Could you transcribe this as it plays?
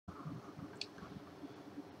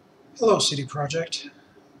Hello, CD Projekt.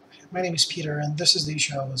 My name is Peter, and this is the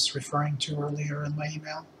issue I was referring to earlier in my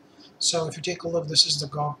email. So if you take a look, this is the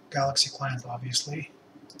GOG Galaxy client, obviously.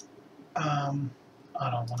 I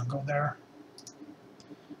don't want to go there.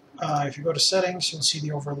 If you go to settings, you'll see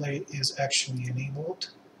the overlay is actually enabled.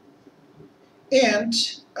 And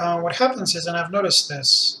what happens is, and I've noticed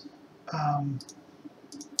this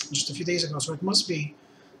just a few days ago, so it must be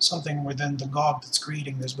something within the GOG that's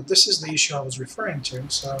creating this, but this is the issue I was referring to.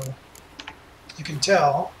 So you can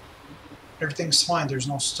tell everything's fine. There's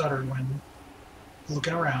no stutter when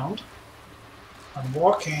looking around. I'm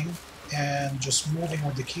walking and just moving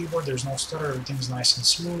with the keyboard. There's no stutter. Everything's nice and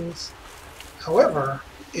smooth. However,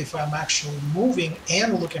 if I'm actually moving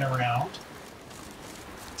and looking around,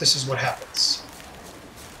 this is what happens.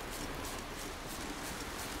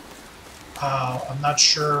 I'm not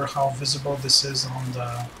sure how visible this is on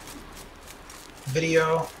the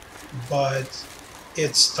video, but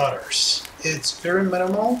it stutters. It's very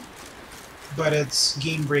minimal, but it's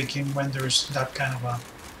game breaking when there's that kind of a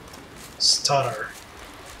stutter.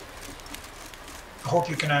 I hope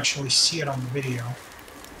you can actually see it on the video.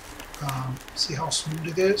 See how smooth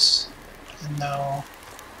it is? And now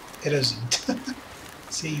it isn't.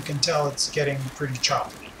 See, you can tell it's getting pretty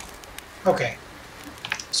choppy. Okay,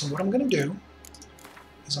 so what I'm going to do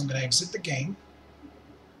is I'm going to exit the game.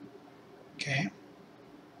 Okay.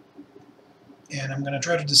 And I'm going to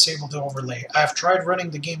try to disable the overlay. I've tried running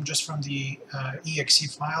the game just from the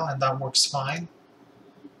exe file, and that works fine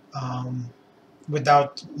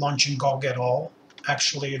without launching GOG at all.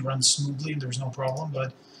 Actually, it runs smoothly, there's no problem,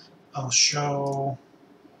 but I'll try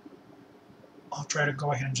to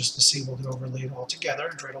go ahead and just disable the overlay altogether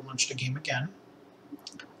and try to launch the game again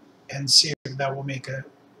and see if that will make a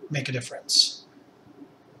difference.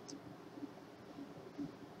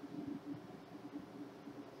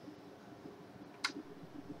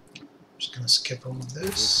 Just going to skip all of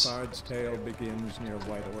this. This bard's tale begins near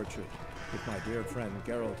White Orchard, with my dear friend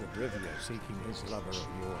Geralt of Rivia seeking his lover of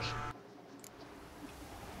yore.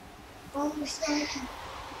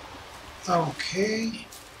 Okay.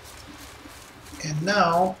 And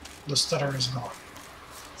now the stutter is gone.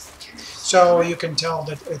 So you can tell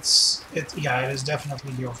that it is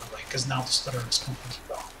definitely the overlay, because now the stutter is completely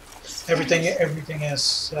gone. Everything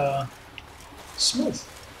is smooth,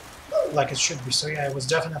 like it should be. So yeah, it was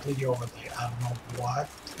definitely the overlay. I don't know what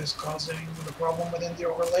is causing the problem within the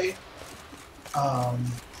overlay. I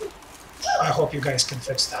hope you guys can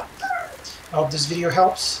fix that. I hope this video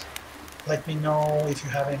helps. Let me know if you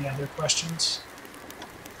have any other questions.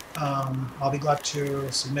 I'll be glad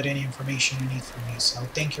to submit any information you need from me. So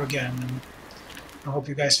thank you again, and I hope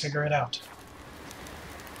you guys figure it out.